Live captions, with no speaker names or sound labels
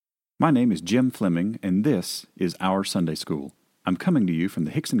My name is Jim Fleming, and this is Our Sunday School. I'm coming to you from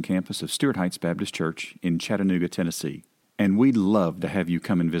the Hickson campus of Stuart Heights Baptist Church in Chattanooga, Tennessee. And we'd love to have you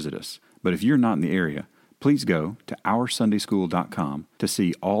come and visit us. But if you're not in the area, please go to OurSundaySchool.com to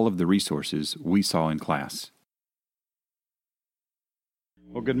see all of the resources we saw in class.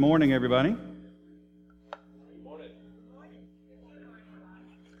 Well, good morning, everybody.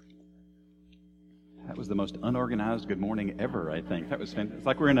 That was the most unorganized good morning ever, I think. That was fantastic. It's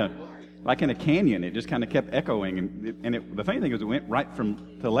like we're in a canyon. It just kind of kept echoing. And the funny thing is it went right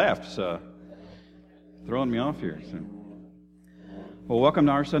from to left, so throwing me off here. So. Well, welcome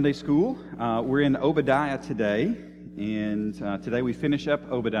to Our Sunday School. We're in Obadiah today, and today we finish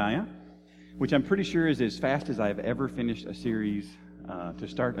up Obadiah, which I'm pretty sure is as fast as I've ever finished a series to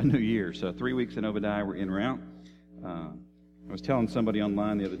start a new year. So 3 weeks in Obadiah, we're en route. I was telling somebody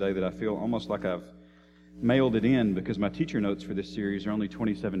online the other day that I feel almost like I've mailed it in because my teacher notes for this series are only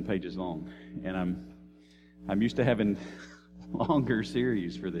 27 pages long, and I'm used to having longer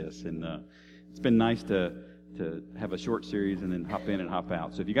series for this, and it's been nice to have a short series and then hop in and hop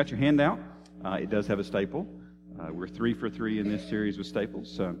out. So if you got your handout, it does have a staple. We're 3 for 3 in this series with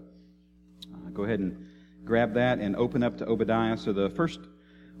staples, so go ahead and grab that and open up to Obadiah. So the first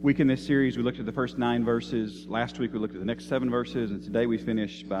week in this series, we looked at the first 9 verses. Last week, we looked at the next 7 verses, and today we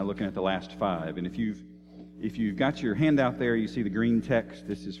finish by looking at the last 5. And if you've got your handout there, you see the green text.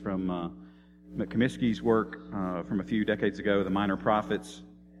 This is from Comiskey's work from a few decades ago, The Minor Prophets.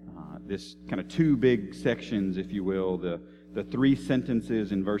 This kind of 2 big sections, if you will, the 3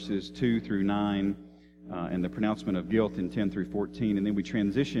 sentences in verses 2 through 9, and the pronouncement of guilt in 10 through 14. And then we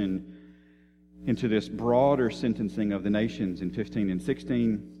transition into this broader sentencing of the nations in 15 and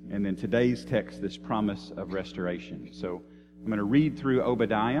 16, and then today's text, this promise of restoration. So I'm going to read through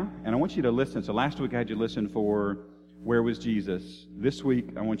Obadiah, and I want you to listen. So last week I had you listen for where was Jesus. This week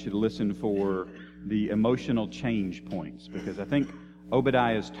I want you to listen for the emotional change points, because I think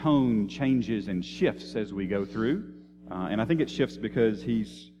Obadiah's tone changes and shifts as we go through. And I think it shifts because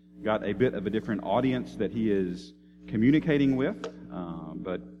he's got a bit of a different audience that he is communicating with,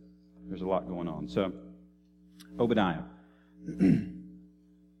 but there's a lot going on. So, Obadiah. The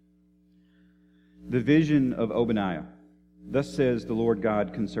vision of Obadiah. Thus says the Lord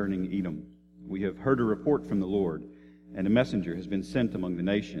God concerning Edom. We have heard a report from the Lord, and a messenger has been sent among the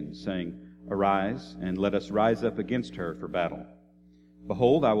nations, saying, Arise, and let us rise up against her for battle.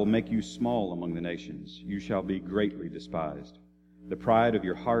 Behold, I will make you small among the nations. You shall be greatly despised. The pride of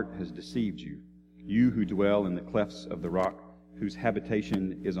your heart has deceived you, you who dwell in the clefts of the rock, whose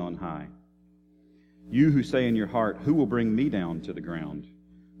habitation is on high. You who say in your heart, Who will bring me down to the ground?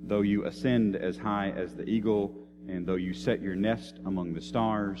 Though you ascend as high as the eagle, and though you set your nest among the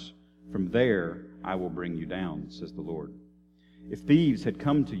stars, from there I will bring you down, says the Lord. If thieves had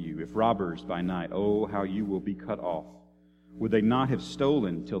come to you, if robbers by night, oh, how you will be cut off. Would they not have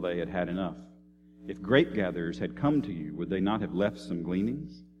stolen till they had had enough? If grape gatherers had come to you, would they not have left some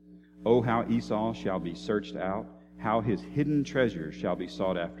gleanings? Oh, how Esau shall be searched out, how his hidden treasures shall be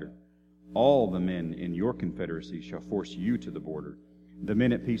sought after. All the men in your confederacy shall force you to the border. The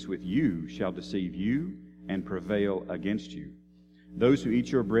men at peace with you shall deceive you and prevail against you. Those who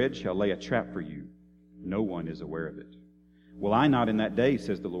eat your bread shall lay a trap for you. No one is aware of it. Will I not in that day,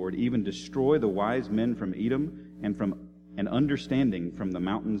 says the Lord, even destroy the wise men from Edom and from an understanding from the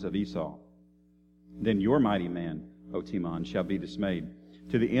mountains of Esau? Then your mighty man, O Teman, shall be dismayed,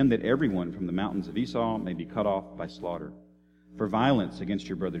 to the end that everyone from the mountains of Esau may be cut off by slaughter. For violence against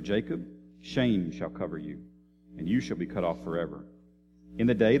your brother Jacob, shame shall cover you, and you shall be cut off forever. In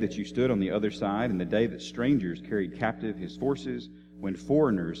the day that you stood on the other side, in the day that strangers carried captive his forces, when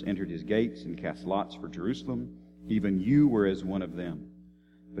foreigners entered his gates and cast lots for Jerusalem, even you were as one of them.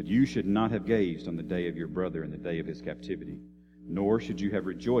 But you should not have gazed on the day of your brother in the day of his captivity, nor should you have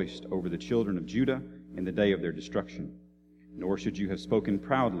rejoiced over the children of Judah in the day of their destruction, nor should you have spoken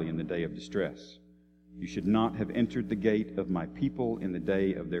proudly in the day of distress. You should not have entered the gate of my people in the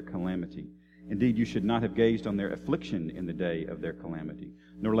day of their calamity. Indeed, you should not have gazed on their affliction in the day of their calamity,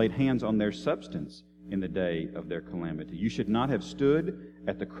 nor laid hands on their substance in the day of their calamity. You should not have stood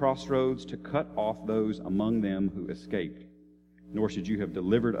at the crossroads to cut off those among them who escaped, nor should you have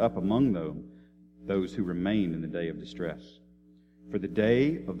delivered up among them those who remain in the day of distress. For the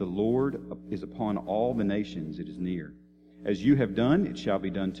day of the Lord is upon all the nations, it is near. As you have done, it shall be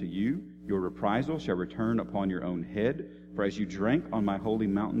done to you. Your reprisal shall return upon your own head. For as you drank on my holy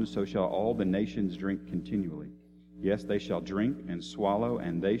mountain, so shall all the nations drink continually. Yes, they shall drink and swallow,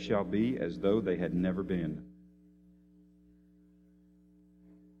 and they shall be as though they had never been.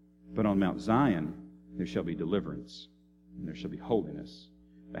 But on Mount Zion there shall be deliverance, and there shall be holiness.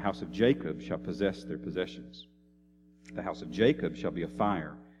 The house of Jacob shall possess their possessions. The house of Jacob shall be a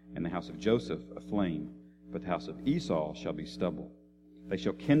fire, and the house of Joseph a flame, but the house of Esau shall be stubble. They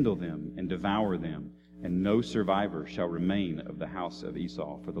shall kindle them and devour them, and no survivor shall remain of the house of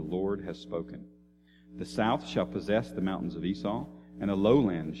Esau, for the Lord has spoken. The south shall possess the mountains of Esau, and the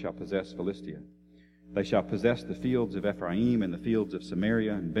lowland shall possess Philistia. They shall possess the fields of Ephraim and the fields of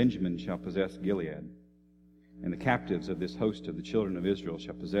Samaria, and Benjamin shall possess Gilead. And the captives of this host of the children of Israel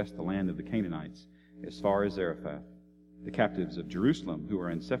shall possess the land of the Canaanites, as far as Zarephath. The captives of Jerusalem, who are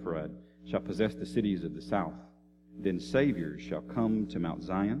in Sepharad, shall possess the cities of the south. Then saviors shall come to Mount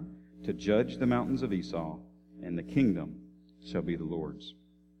Zion, to judge the mountains of Esau, and the kingdom shall be the Lord's.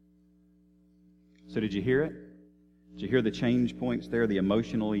 So did you hear it? Did you hear the change points there, the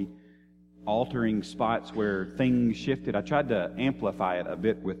emotionally altering spots where things shifted? I tried to amplify it a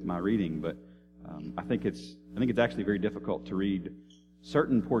bit with my reading, but I think it's actually very difficult to read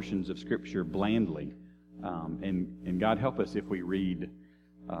certain portions of Scripture blandly. And God help us if we read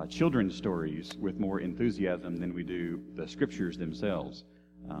children's stories with more enthusiasm than we do the Scriptures themselves.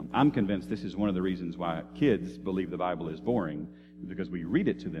 I'm convinced this is one of the reasons why kids believe the Bible is boring, because we read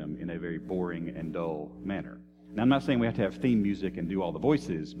it to them in a very boring and dull manner. Now, I'm not saying we have to have theme music and do all the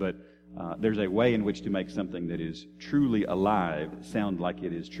voices, but there's a way in which to make something that is truly alive sound like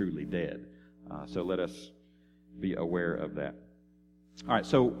it is truly dead. So let us be aware of that. All right,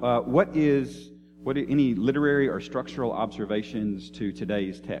 so what are any literary or structural observations to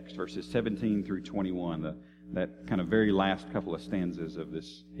today's text, verses 17 through 21, that kind of very last couple of stanzas of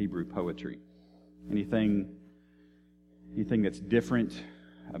this Hebrew poetry? Anything that's different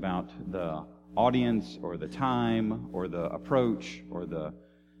about the audience or the time or the approach or the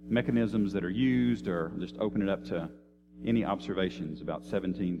mechanisms that are used, or just open it up to any observations about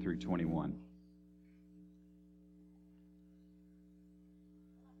 17 through 21?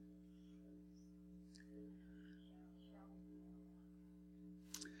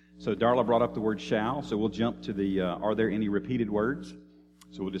 So Darla brought up the word shall, so we'll jump to the, are there any repeated words?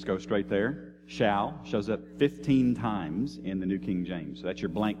 So we'll just go straight there. Shall shows up 15 times in the New King James. So that's your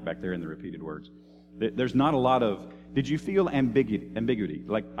blank back there in the repeated words. There's not a lot of, did you feel ambiguity?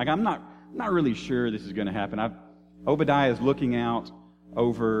 Like I'm not really sure this is going to happen. Obadiah is looking out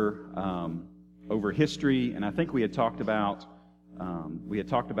over history, and I think we had talked about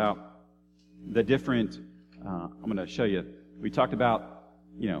the different, I'm going to show you, we talked about,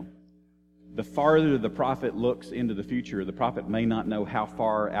 the farther the prophet looks into the future, the prophet may not know how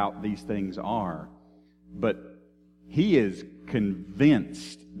far out these things are, but he is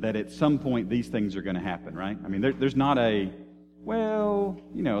convinced that at some point these things are going to happen, right? I mean, there's not there's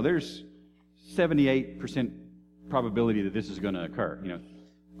 78% probability that this is going to occur.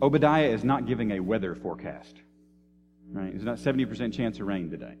 Obadiah is not giving a weather forecast, right? There's not 70% chance of rain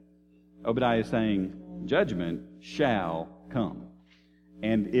today. Obadiah is saying, judgment shall come.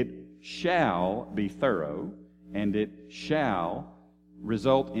 And it shall be thorough, and it shall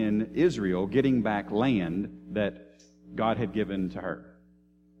result in Israel getting back land that God had given to her.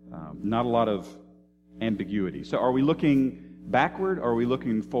 Not a lot of ambiguity. So are we looking backward, or are we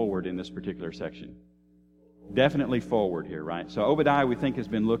looking forward in this particular section? Definitely forward here, right? So Obadiah, we think, has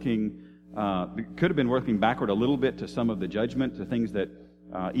been looking, could have been working backward a little bit to some of the judgment, to things that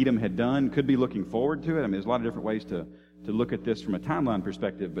Edom had done, could be looking forward to it. I mean, there's a lot of different ways to look at this from a timeline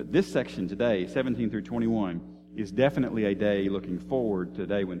perspective, but this section today, 17 through 21, is definitely a day looking forward to the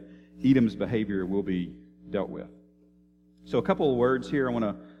day when Edom's behavior will be dealt with. So a couple of words here I want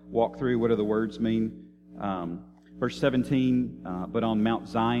to walk through. What do the words mean? Verse 17, but on Mount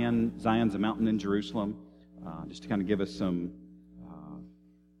Zion, Zion's a mountain in Jerusalem, just to kind of give us some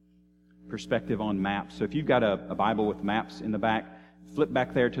perspective on maps. So if you've got a Bible with maps in the back, flip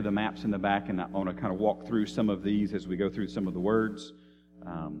back there to the maps in the back, and I want to kind of walk through some of these as we go through some of the words.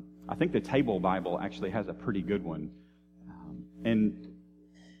 I think the Table Bible actually has a pretty good one. And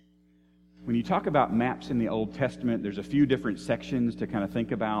when you talk about maps in the Old Testament, there's a few different sections to kind of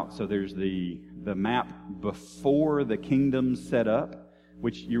think about. So there's the map before the kingdom's set up,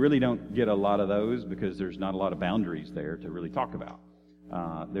 which you really don't get a lot of those because there's not a lot of boundaries there to really talk about.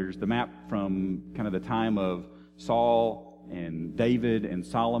 There's the map from kind of the time of Saul and David and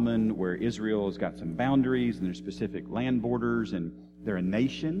Solomon, where Israel has got some boundaries and there's specific land borders and they're a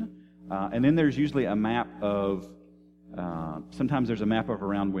nation. And then there's usually a map of, sometimes there's a map of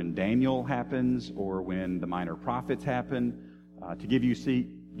around when Daniel happens or when the minor prophets happen, to give you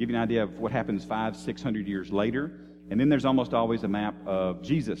an idea of what happens 500-600 years later. And then there's almost always a map of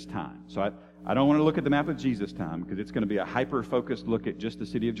Jesus' time. So I don't want to look at the map of Jesus' time because it's going to be a hyper-focused look at just the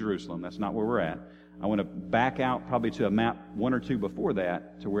city of Jerusalem. That's not where we're at. I want to back out probably to a map one or two before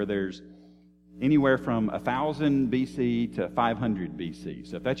that to where there's anywhere from 1000 BC to 500 BC.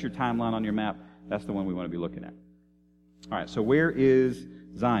 So if that's your timeline on your map, that's the one we want to be looking at. All right, so where is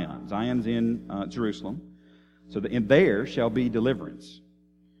Zion? Zion's in Jerusalem. So there shall be deliverance,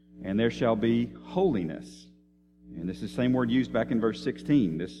 and there shall be holiness. And this is the same word used back in verse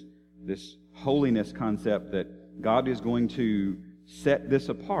 16, this holiness concept that God is going to set this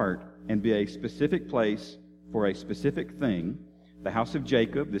apart and be a specific place for a specific thing. The house of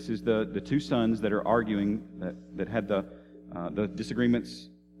Jacob, this is the two sons that are arguing, that had the disagreements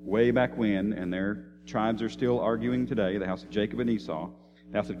way back when, and their tribes are still arguing today, the house of Jacob and Esau.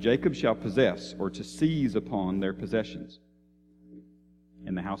 The house of Jacob shall possess, or to seize upon their possessions.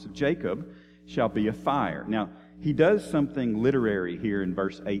 And the house of Jacob shall be a fire. Now, he does something literary here in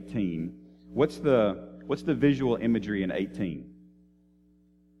verse 18. What's the visual imagery in 18?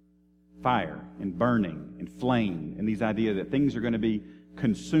 Fire and burning and flame, and these ideas that things are going to be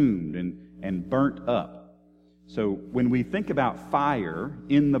consumed and burnt up. So when we think about fire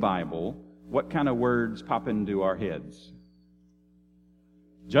in the Bible, what kind of words pop into our heads?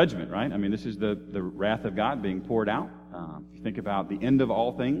 Judgment, right? I mean, this is the wrath of God being poured out. If you think about the end of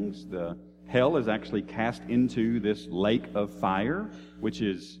all things, the hell is actually cast into this lake of fire, which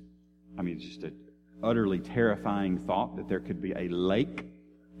is, I mean, just an utterly terrifying thought that there could be a lake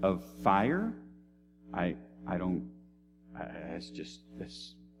of fire.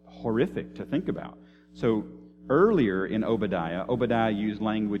 It's horrific to think about. So earlier in Obadiah used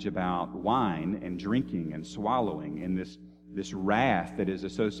language about wine and drinking and swallowing and this wrath that is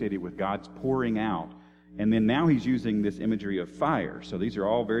associated with God's pouring out. And then now he's using this imagery of fire. So these are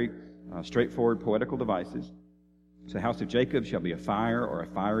all very straightforward poetical devices. So the house of Jacob shall be a fire, or a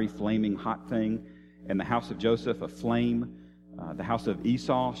fiery, flaming, hot thing. And the house of Joseph, a flame. The house of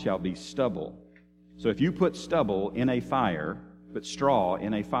Esau shall be stubble. So if you put stubble in a fire, but straw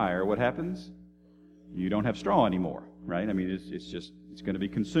in a fire, what happens? You don't have straw anymore, right? I mean, it's going to be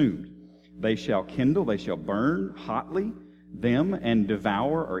consumed. They shall kindle, they shall burn hotly them, and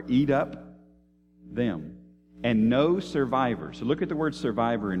devour or eat up them. And no survivor. So look at the word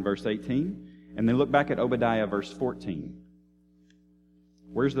survivor in verse 18, and then look back at Obadiah verse 14.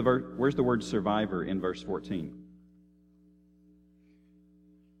 Where's the word survivor in verse 14?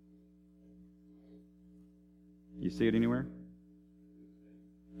 You see it anywhere?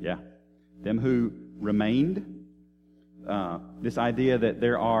 Yeah. Them who remained. This idea that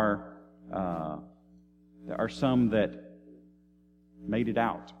there are some that made it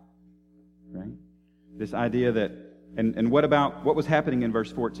out. Right? This idea that, and what was happening in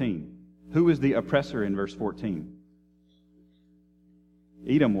verse 14? Who was the oppressor in verse 14?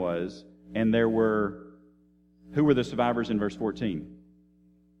 Edom was, and who were the survivors in verse 14?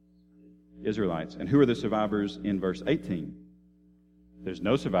 Israelites. And who are the survivors in verse 18? There's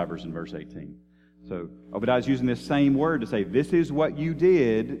no survivors in verse 18. So Obadiah is using this same word to say, this is what you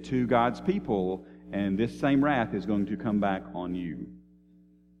did to God's people, and this same wrath is going to come back on you.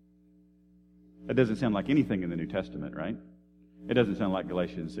 That doesn't sound like anything in the New Testament, right? It doesn't sound like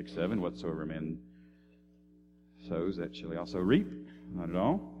Galatians 6:7, whatsoever man sows, that shall he also reap. Not at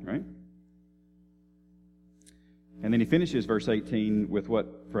all, right? And then he finishes verse 18 with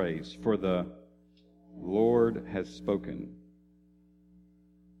what phrase? For the Lord has spoken.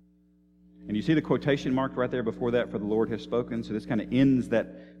 And you see the quotation mark right there before that, for the Lord has spoken. So this kind of ends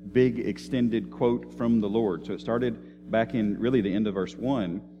that big extended quote from the Lord. So it started back in really the end of verse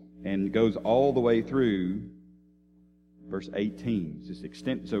 1 and goes all the way through verse 18. It's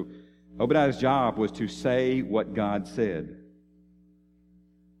this so Obadiah's job was to say what God said.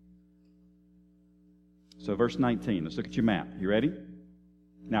 So verse 19, let's look at your map. You ready?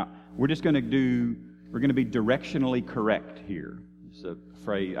 Now, we're going to be directionally correct here. It's a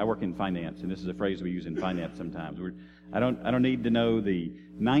phrase, I work in finance, and this is a phrase we use in finance sometimes. I don't need to know the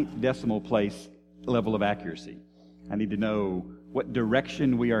 9th decimal place level of accuracy. I need to know what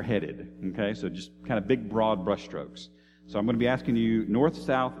direction we are headed. Okay, so just kind of big, broad brushstrokes. So I'm going to be asking you north,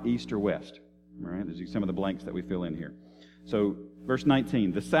 south, east, or west. All right, these are some of the blanks that we fill in here. So verse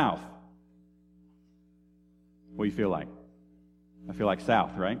 19, the south. What do you feel like? I feel like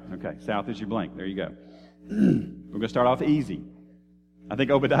south, right? Okay, south is your blank. There you go. We're going to start off easy. I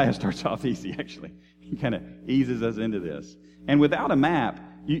think Obadiah starts off easy, actually. He kind of eases us into this. And without a map,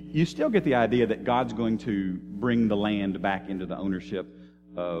 you still get the idea that God's going to bring the land back into the ownership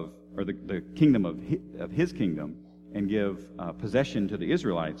of, or the kingdom of his kingdom, and give possession to the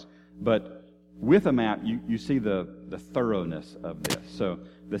Israelites. But with a map, you see the thoroughness of this. So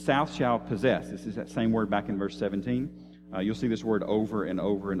the south shall possess. This is that same word back in verse 17. You'll see this word over and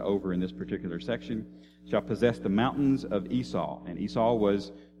over and over in this particular section. Shall possess the mountains of Esau. And Esau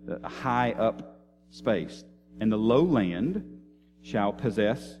was a high up space. And the lowland shall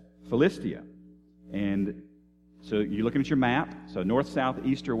possess Philistia. And so you're looking at your map. So north, south,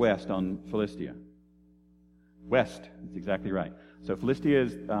 east, or west on Philistia? West. That's exactly right. So Philistia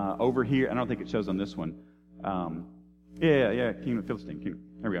is over here. I don't think it shows on this one. Kingdom of Philistine.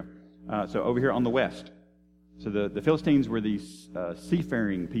 There we go. So over here on the west. So the Philistines were these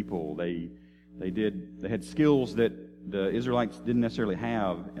seafaring people. They had skills that the Israelites didn't necessarily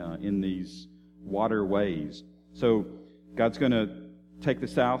have in these waterways. So God's going to take the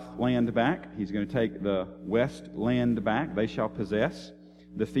south land back. He's going to take the west land back. They shall possess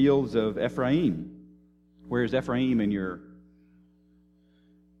the fields of Ephraim. Where is Ephraim in your...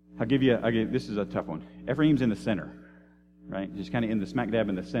 this is a tough one. Ephraim's in the center, right? Just kind of in the smack dab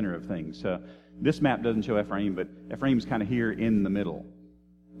in the center of things. So this map doesn't show Ephraim, but Ephraim's kind of here in the middle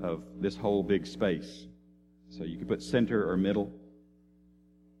of this whole big space. So you could put center or middle.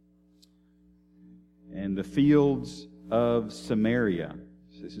 And the fields of Samaria.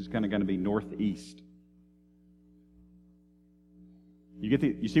 So this is kind of going to be northeast.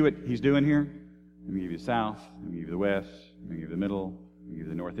 You see what he's doing here? Let me give you the south, let me give you the west, let me give you the middle, let me give you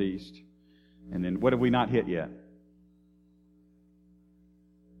the northeast. And then what have we not hit yet?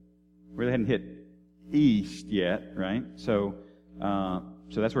 We hadn't hit east yet, right? So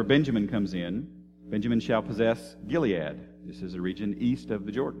that's where Benjamin comes in. Benjamin shall possess Gilead. This is a region east of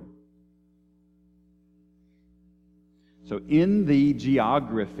the Jordan. So in the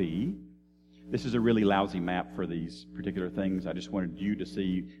geography, this is a really lousy map for these particular things. I just wanted you to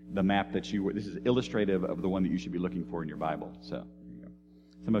see the map that this is illustrative of the one that you should be looking for in your Bible. So there you go.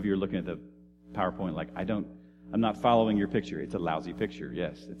 Some of you are looking at the PowerPoint like, I'm not following your picture. It's a lousy picture.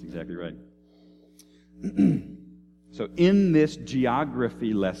 Yes, that's exactly right. So in this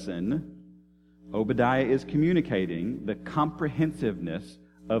geography lesson, Obadiah is communicating the comprehensiveness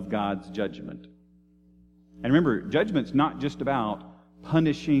of God's judgment. And remember, judgment's not just about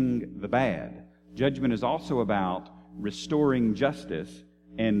punishing the bad. Judgment is also about restoring justice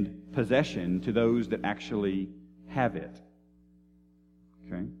and possession to those that actually have it.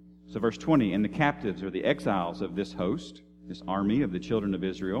 Okay? So verse 20, and the captives or the exiles of this host, this army of the children of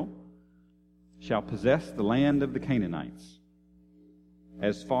Israel, shall possess the land of the Canaanites,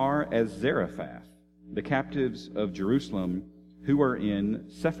 as far as Zarephath, the captives of Jerusalem who are in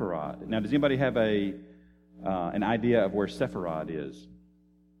Sepharad. Now, does anybody have an idea of where Sepharad is?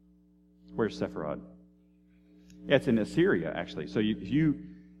 Where's Sepharad? Yeah, it's in Assyria, actually. So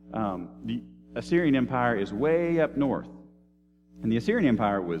the Assyrian Empire is way up north. And the Assyrian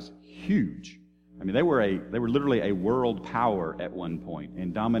Empire was huge. I mean, they were literally a world power at one point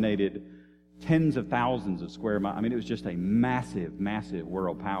and dominated tens of thousands of square miles. I mean, it was just a massive, massive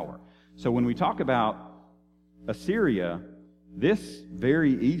world power. So when we talk about Assyria, this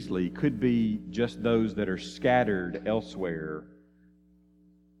very easily could be just those that are scattered elsewhere.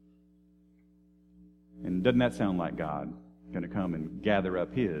 And doesn't that sound like God going to come and gather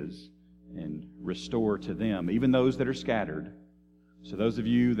up His and restore to them, even those that are scattered? So those of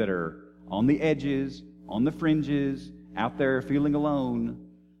you that are on the edges, on the fringes, out there feeling alone,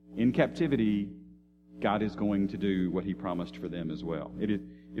 in captivity, God is going to do what He promised for them as well. It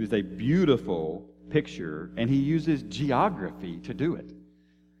is a beautiful picture, and He uses geography to do it.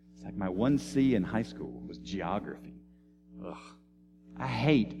 It's like my 1C in high school was geography. Ugh. I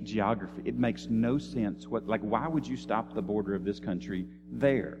hate geography. It makes no sense. Why would you stop the border of this country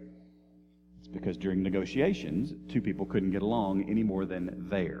there? It's because during negotiations, two people couldn't get along any more than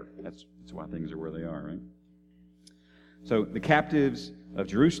there. That's why things are where they are, right? So the captives of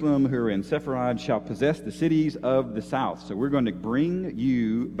Jerusalem who are in Sepharad shall possess the cities of the south. So we're going to bring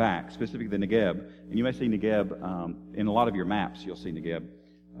you back, specifically the Negeb. And you may see Negeb in a lot of your maps. You'll see Negeb.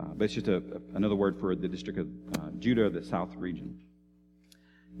 But it's just another word for the district of Judah, the south region.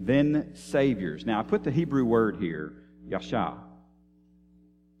 Then saviors. Now I put the Hebrew word here, Yasha.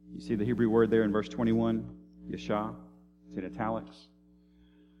 You see the Hebrew word there in verse 21? Yasha. It's in italics.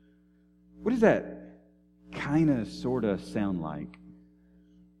 What does that kind of, sort of sound like?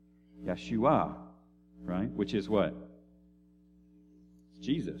 Yeshua, right? Which is what? It's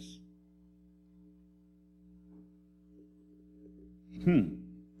Jesus.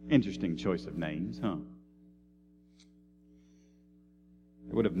 Interesting choice of names, huh?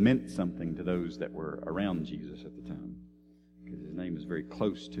 It would have meant something to those that were around Jesus at the time, because His name is very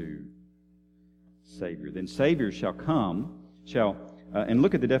close to Savior. Then saviors shall come, shall And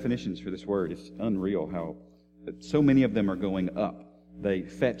look at the definitions for this word. It's unreal how so many of them are going up. They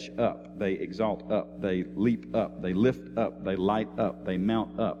fetch up, they exalt up, they leap up, they lift up, they light up, they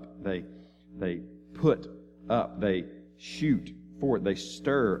mount up, they put up, they shoot forward, they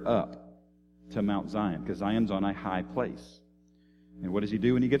stir up to Mount Zion, because Zion's on a high place. And what does he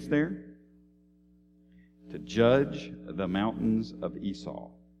do when he gets there? To judge the mountains of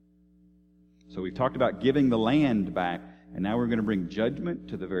Esau. So we've talked about giving the land back, and now we're going to bring judgment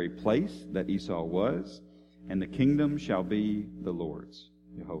to the very place that Esau was. And the kingdom shall be the Lord's,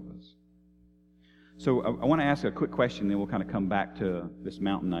 Jehovah's. So I want to ask a quick question, then we'll kind of come back to this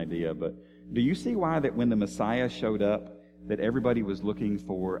mountain idea. But do you see why that when the Messiah showed up, that everybody was looking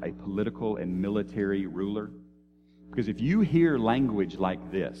for a political and military ruler? Because if you hear language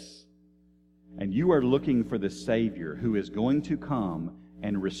like this, and you are looking for the Savior who is going to come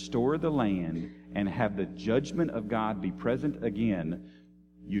and restore the land and have the judgment of God be present again,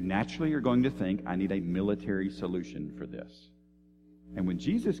 you naturally are going to think, I need a military solution for this. And when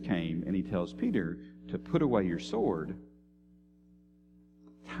Jesus came and he tells Peter to put away your sword,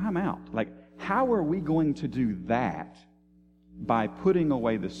 time out. Like, how are we going to do that by putting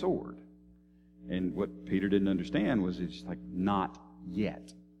away the sword? And what Peter didn't understand was it's like, not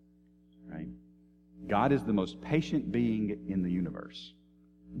yet. Right? God is the most patient being in the universe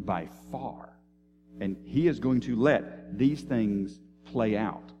by far. And he is going to let these things play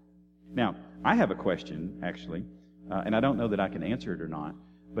out. Now, I have a question, actually, and I don't know that I can answer it or not,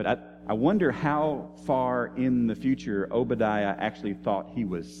 but I wonder how far in the future Obadiah actually thought he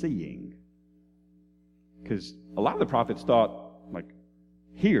was seeing. Because a lot of the prophets thought, like,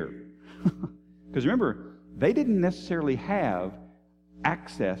 here. Because remember, they didn't necessarily have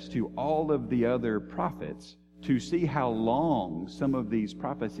access to all of the other prophets to see how long some of these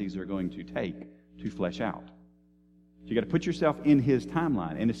prophecies are going to take to flesh out. So you got to put yourself in his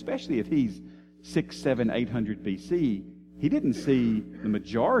timeline. And especially if he's 600, 700, 800 BC, he didn't see the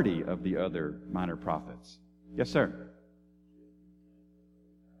majority of the other minor prophets. Yes, sir?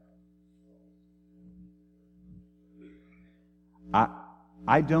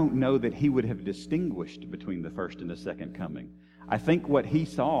 I don't know that he would have distinguished between the first and the second coming. I think what he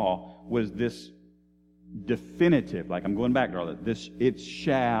saw was this definitive, like I'm going back to all that, this it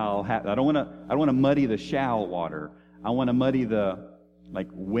shall happen. I don't want to muddy the shall water. I want to muddy the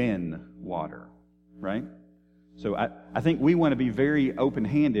when water, right? So I think we want to be very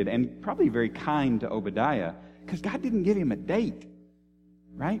open-handed and probably very kind to Obadiah because God didn't give him a date,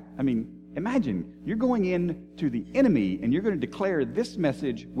 right? I mean, imagine you're going in to the enemy and you're going to declare this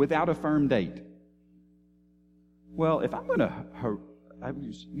message without a firm date. Well, if I'm going to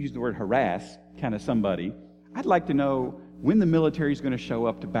use the word harass kind of somebody, I'd like to know when the military is going to show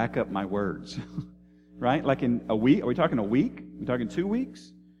up to back up my words. Right? Like in a week? Are we talking a week? Are we talking 2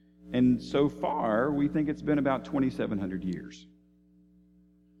 weeks? And so far, we think it's been about 2,700 years.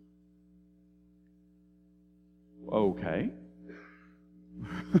 Okay.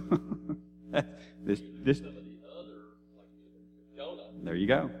 this. Some of the other, like Jonah. There you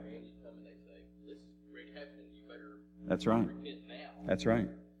go. That's right. That's right.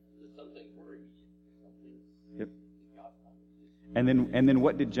 Yep. And then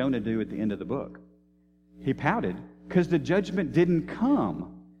what did Jonah do at the end of the book? He pouted because the judgment didn't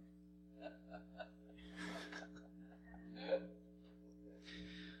come.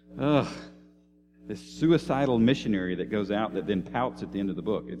 Ugh. This suicidal missionary that goes out that then pouts at the end of the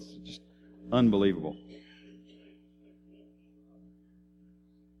book. It's just unbelievable.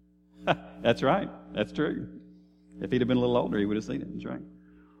 That's right. That's true. If he'd have been a little older, he would have seen it. That's right.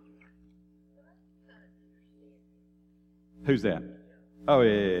 Who's that? Oh,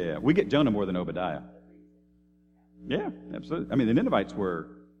 yeah. We get Jonah more than Obadiah. Yeah, absolutely. I mean, the Ninevites were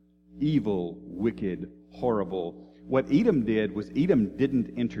evil, wicked, horrible. What Edom did was Edom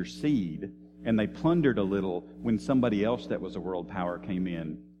didn't intercede, and they plundered a little when somebody else that was a world power came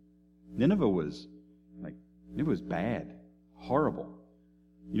in. Nineveh was bad, horrible.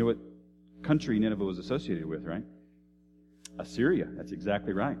 You know what country Nineveh was associated with, right? Assyria. That's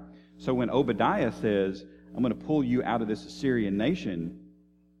exactly right. So when Obadiah says, I'm going to pull you out of this Assyrian nation,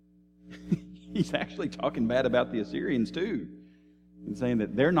 he's actually talking bad about the Assyrians too, and saying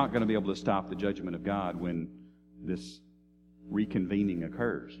that they're not going to be able to stop the judgment of God when this reconvening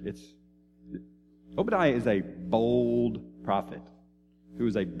occurs. Obadiah is a bold prophet who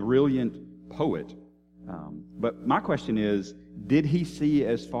is a brilliant poet. But my question is, did he see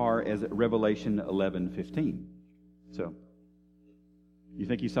as far as Revelation 11:15? So, you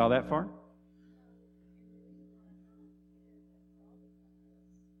think he saw that far?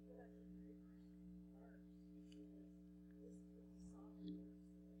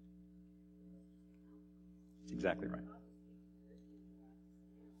 That's exactly right.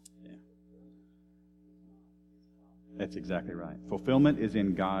 Yeah. That's exactly right. Fulfillment is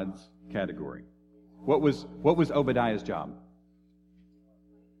in God's category. What was Obadiah's job?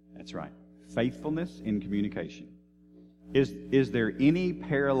 That's right. Faithfulness in communication. Is there any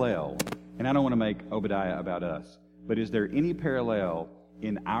parallel, and I don't want to make Obadiah about us, but is there any parallel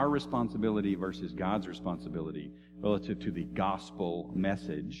in our responsibility versus God's responsibility relative to the gospel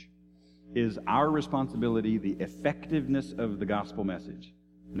message? Is our responsibility the effectiveness of the gospel message?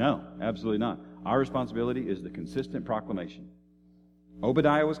 No, absolutely not. Our responsibility is the consistent proclamation.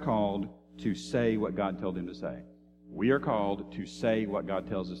 Obadiah was called to say what God told him to say. We are called to say what God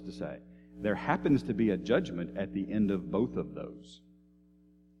tells us to say. There happens to be a judgment at the end of both of those.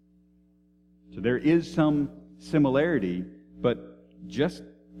 So there is some similarity, but just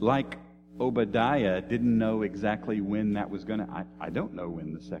like Obadiah didn't know exactly when that was going to... I don't know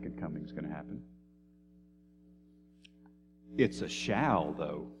when the second coming is going to happen. It's a shall,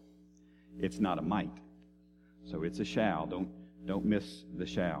 though. It's not a might. So it's a shall. Don't miss the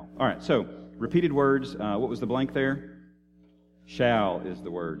shall. All right, so repeated words. What was the blank there? Shall is the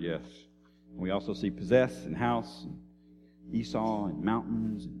word, yes. We also see possess and house, and Esau and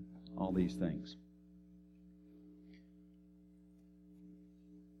mountains, and all these things.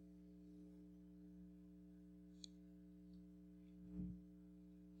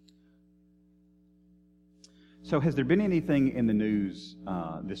 So has there been anything in the news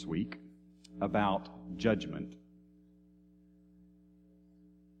this week about judgment?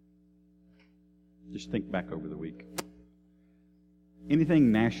 Just think back over the week.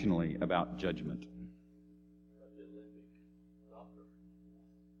 Anything nationally about judgment?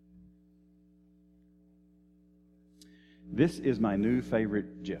 This is my new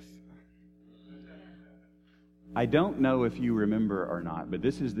favorite GIF. I don't know if you remember or not, but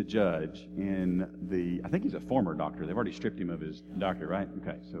this is the judge I think he's a former doctor. They've already stripped him of his doctor, right?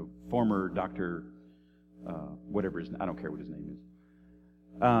 Okay, so former doctor, whatever I don't care what his name is.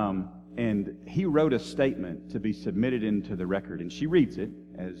 And he wrote a statement to be submitted into the record, and she reads it,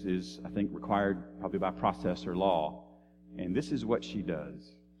 as is, I think, required probably by process or law. And this is what she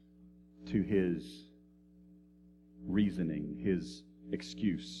does to his reasoning, his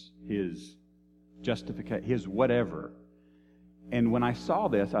excuse, his justification, his whatever. And when I saw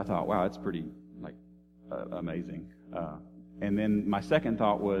this, I thought, wow, it's pretty amazing. And then my second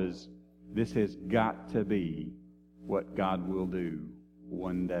thought was, this has got to be what God will do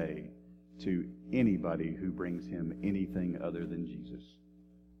one day to anybody who brings him anything other than Jesus.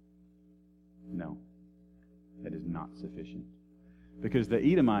 No, that is not sufficient. Because the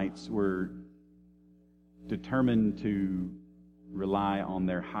Edomites were determined to rely on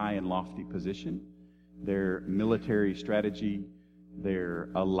their high and lofty position, their military strategy, their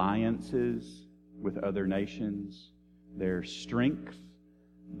alliances with other nations, their strength,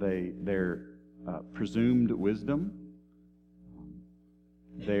 their presumed wisdom,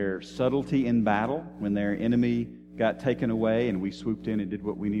 their subtlety in battle when their enemy got taken away and we swooped in and did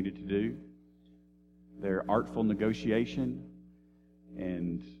what we needed to do, their artful negotiation,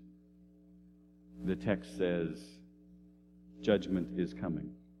 and the text says judgment is coming.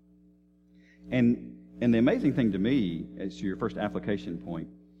 And the amazing thing to me, as to your first application point,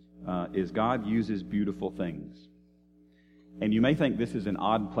 is God uses beautiful things. And you may think this is an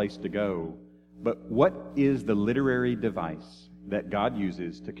odd place to go, but what is the literary device that God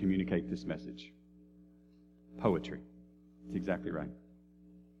uses to communicate this message? Poetry. That's exactly right.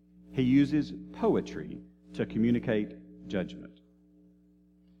 He uses poetry to communicate judgment.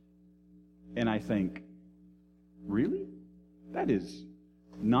 And I think, really? That is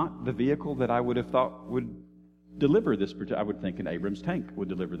not the vehicle that I would have thought would deliver this. I would think an Abrams tank would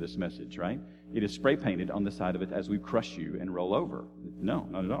deliver this message, right? It is spray painted on the side of it as we crush you and roll over. No,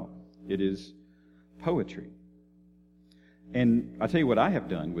 not at all. It is poetry. And I'll tell you what I have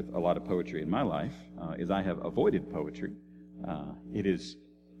done with a lot of poetry in my life is I have avoided poetry. It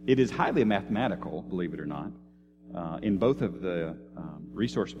is highly mathematical, believe it or not. In both of the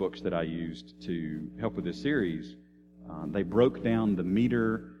resource books that I used to help with this series, they broke down the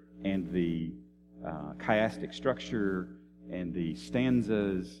meter and the chiastic structure and the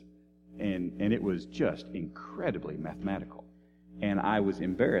stanzas, and it was just incredibly mathematical. And I was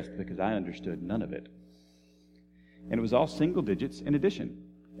embarrassed because I understood none of it. And it was all single digits in addition.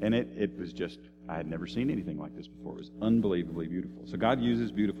 And it was just, I had never seen anything like this before. It was unbelievably beautiful. So God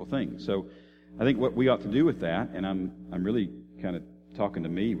uses beautiful things. So I think what we ought to do with that, and I'm really kind of talking to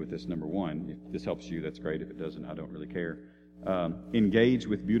me with this, number one. If this helps you, that's great. If it doesn't, I don't really care. Engage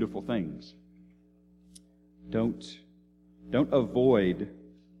with beautiful things. Don't avoid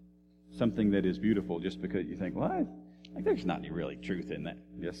something that is beautiful just because you think, well, there's not any really truth in that.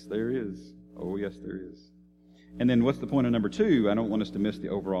 Yes, there is. Oh, yes, there is. And then what's the point of number 2? I don't want us to miss the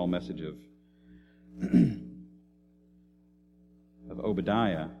overall message of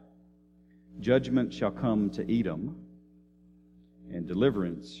Obadiah. Judgment shall come to Edom, and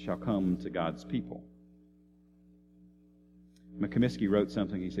deliverance shall come to God's people. McComiskey wrote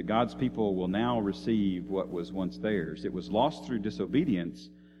something. He said, God's people will now receive what was once theirs. It was lost through disobedience,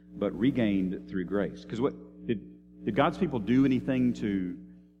 but regained through grace. Because what did God's people do anything to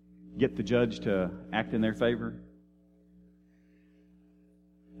get the judge to act in their favor?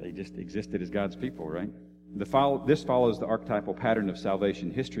 They just existed as God's people, right? This follows the archetypal pattern of salvation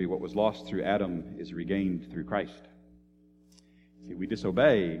history. What was lost through Adam is regained through Christ. See, we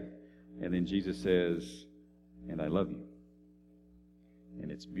disobey, and then Jesus says, and I love you. And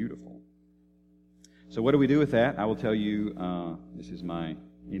it's beautiful. So what do we do with that? I will tell you, this is my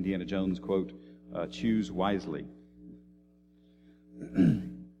Indiana Jones quote, choose wisely.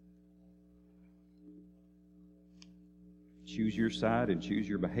 Choose your side and choose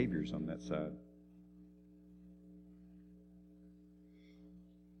your behaviors on that side.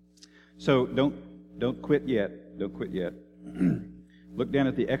 So don't quit yet. Don't quit yet. Look down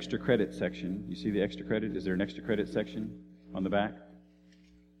at the extra credit section. You see the extra credit? Is there an extra credit section on the back?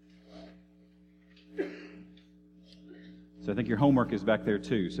 So I think your homework is back there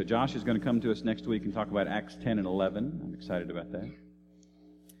too. So Josh is going to come to us next week and talk about Acts 10 and 11. I'm excited about that.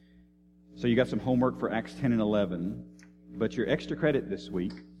 So you got some homework for Acts 10 and 11. But your extra credit this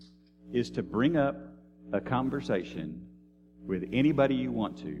week is to bring up a conversation with anybody you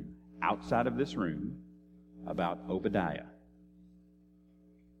want to outside of this room about Obadiah.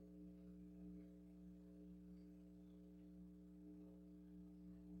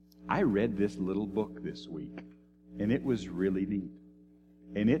 I read this little book this week, and it was really neat.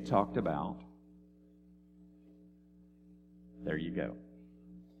 And it talked about, there you go.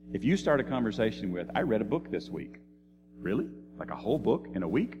 If you start a conversation with, I read a book this week. Really? Like a whole book in a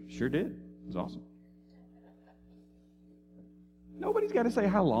week? Sure did. It was awesome. Nobody's got to say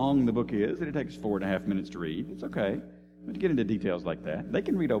how long the book is, that it takes 4.5 minutes to read. It's okay. But to get into details like that, they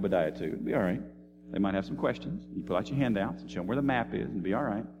can read Obadiah too. It'll be all right. They might have some questions. You pull out your handouts and show them where the map is, and it'll be all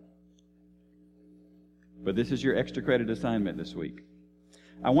right. But this is your extra credit assignment this week.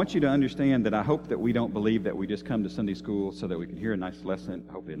 I want you to understand that I hope that we don't believe that we just come to Sunday school so that we can hear a nice lesson,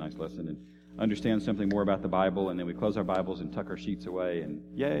 hopefully a nice lesson, and understand something more about the Bible, and then we close our Bibles and tuck our sheets away, and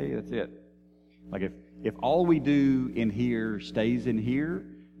yay, that's it. Like if all we do in here stays in here,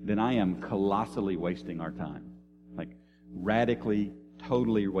 then I am colossally wasting our time. Like radically,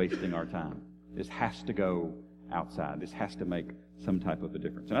 totally wasting our time. This has to go outside. This has to make some type of a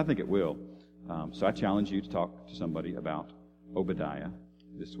difference. And I think it will. So I challenge you to talk to somebody about Obadiah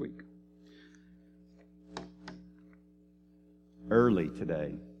this week. Early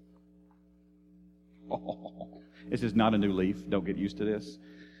today. Oh, this is not a new leaf. Don't get used to this.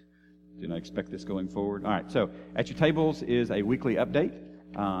 Do not expect this going forward. All right, so at your tables is a weekly update.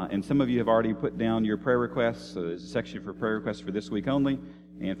 And some of you have already put down your prayer requests. So there's a section for prayer requests for this week only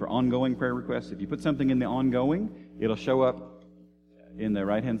and for ongoing prayer requests. If you put something in the ongoing, it'll show up in the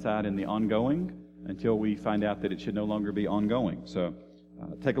right-hand side in the ongoing until we find out that it should no longer be ongoing. So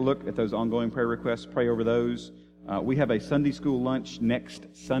take a look at those ongoing prayer requests. Pray over those. We have a Sunday school lunch next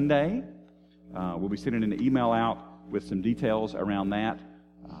Sunday. We'll be sending an email out with some details around that.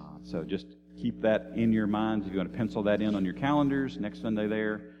 So just keep that in your minds. If you want to pencil that in on your calendars next Sunday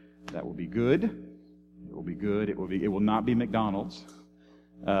there, that will be good. It will be good. It will not be McDonald's.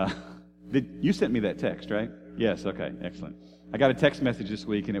 You sent me that text, right? Yes, okay, excellent. I got a text message this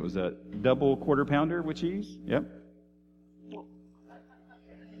week, and it was a double quarter pounder with cheese. Yep.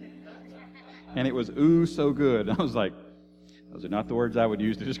 And it was, ooh, so good. I was like, those are not the words I would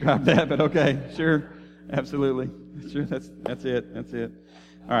use to describe that, but okay, sure, absolutely. Sure, that's it.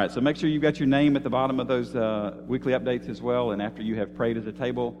 All right, so make sure you've got your name at the bottom of those weekly updates as well, and after you have prayed at the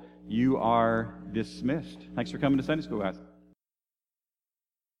table, you are dismissed. Thanks for coming to Sunday school, guys.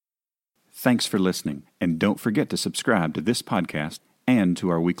 Thanks for listening, and don't forget to subscribe to this podcast and to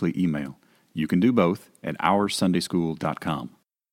our weekly email. You can do both at OurSundaySchool.com.